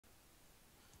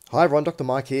Hi everyone, Dr.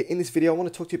 Mike here. In this video I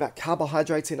want to talk to you about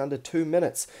carbohydrates in under 2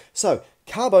 minutes. So,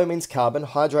 carbo means carbon,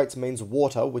 hydrates means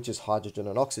water, which is hydrogen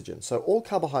and oxygen. So all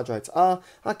carbohydrates are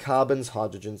carbons,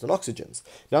 hydrogens and oxygens.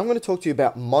 Now I'm going to talk to you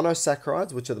about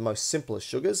monosaccharides, which are the most simplest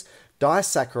sugars,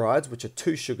 disaccharides, which are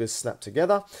 2 sugars snapped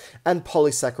together, and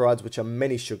polysaccharides, which are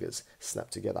many sugars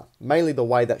snapped together. Mainly the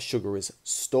way that sugar is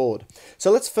stored.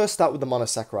 So let's first start with the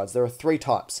monosaccharides. There are 3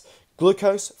 types.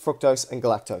 Glucose, fructose, and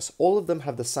galactose. All of them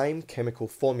have the same chemical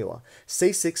formula,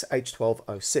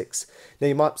 C6H12O6. Now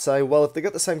you might say, well, if they've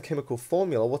got the same chemical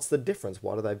formula, what's the difference?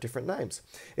 Why do they have different names?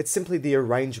 It's simply the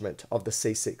arrangement of the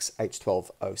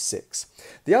C6H12O6.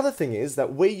 The other thing is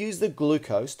that we use the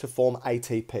glucose to form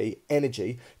ATP,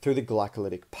 energy, through the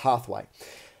glycolytic pathway.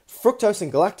 Fructose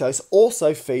and galactose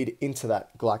also feed into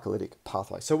that glycolytic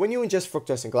pathway. So when you ingest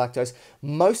fructose and galactose,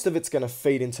 most of it's going to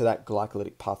feed into that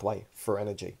glycolytic pathway for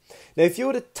energy. Now, if you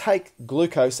were to take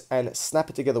glucose and snap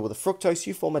it together with a fructose,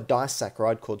 you form a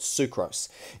disaccharide called sucrose.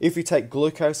 If you take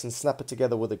glucose and snap it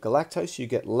together with a galactose, you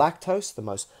get lactose, the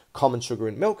most common sugar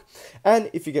in milk. And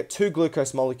if you get 2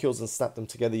 glucose molecules and snap them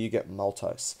together, you get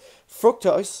maltose.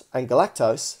 Fructose and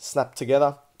galactose snapped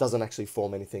together doesn't actually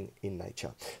form anything in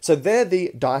nature. So they're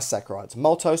the disaccharides,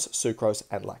 maltose, sucrose,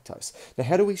 and lactose. Now,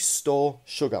 how do we store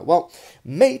sugar? Well,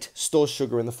 meat stores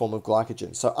sugar in the form of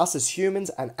glycogen. So us as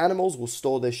humans and animals will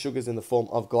store their sugars in the form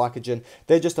of glycogen.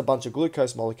 They're just a bunch of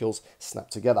glucose molecules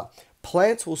snapped together.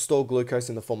 Plants will store glucose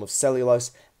in the form of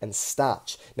cellulose and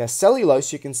starch. Now,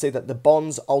 cellulose, you can see that the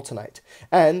bonds alternate,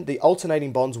 and the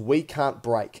alternating bonds we can't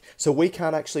break. So we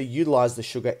can't actually utilize the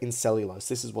sugar in cellulose.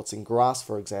 This is what's in grass,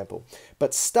 for example.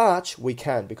 But starch, we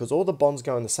can, because all the bonds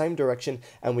go in the same direction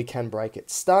and we can break it.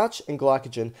 Starch and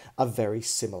glycogen are very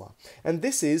similar. And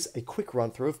this is a quick run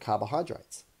through of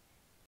carbohydrates.